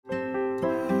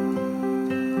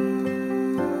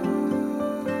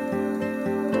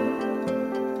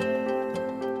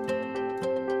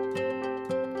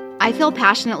I feel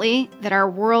passionately that our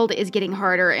world is getting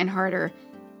harder and harder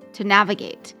to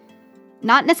navigate.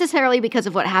 Not necessarily because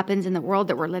of what happens in the world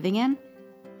that we're living in,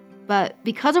 but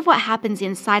because of what happens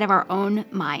inside of our own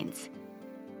minds.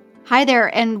 Hi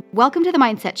there, and welcome to the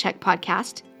Mindset Check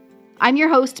podcast. I'm your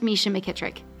host, Misha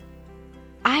McKittrick.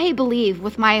 I believe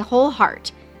with my whole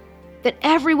heart that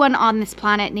everyone on this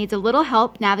planet needs a little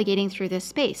help navigating through this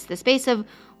space, the space of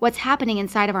what's happening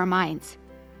inside of our minds.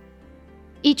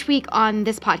 Each week on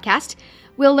this podcast,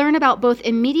 we'll learn about both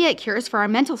immediate cures for our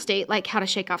mental state, like how to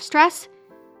shake off stress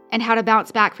and how to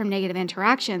bounce back from negative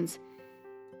interactions.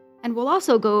 And we'll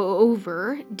also go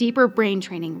over deeper brain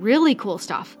training, really cool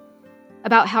stuff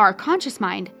about how our conscious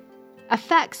mind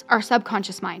affects our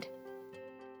subconscious mind,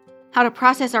 how to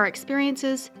process our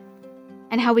experiences,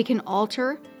 and how we can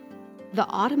alter the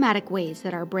automatic ways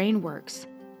that our brain works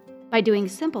by doing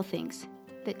simple things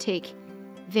that take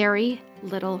very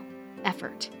little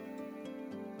effort.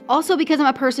 Also, because I'm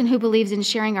a person who believes in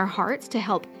sharing our hearts to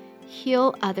help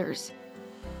heal others,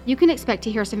 you can expect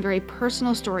to hear some very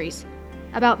personal stories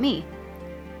about me.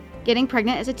 Getting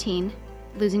pregnant as a teen,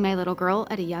 losing my little girl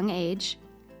at a young age,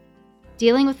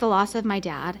 dealing with the loss of my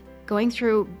dad, going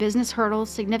through business hurdles,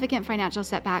 significant financial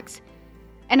setbacks,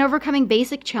 and overcoming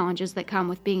basic challenges that come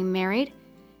with being married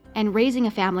and raising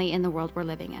a family in the world we're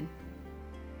living in.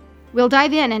 We'll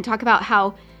dive in and talk about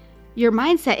how your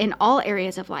mindset in all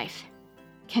areas of life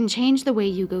can change the way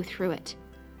you go through it,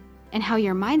 and how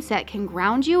your mindset can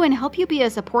ground you and help you be a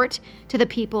support to the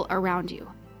people around you.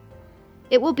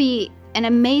 It will be an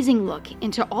amazing look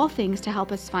into all things to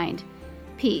help us find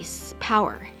peace,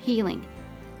 power, healing,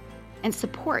 and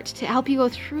support to help you go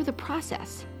through the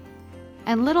process,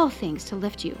 and little things to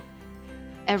lift you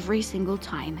every single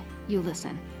time you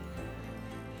listen.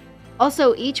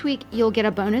 Also, each week you'll get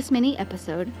a bonus mini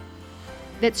episode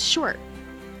that's short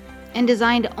and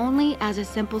designed only as a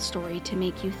simple story to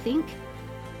make you think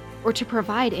or to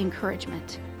provide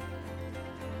encouragement.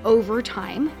 Over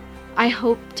time, I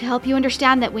hope to help you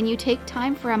understand that when you take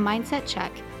time for a mindset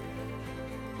check,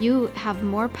 you have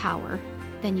more power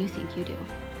than you think you do.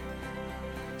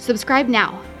 Subscribe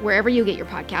now, wherever you get your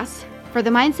podcasts, for the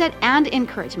mindset and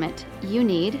encouragement you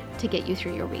need to get you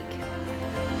through your week.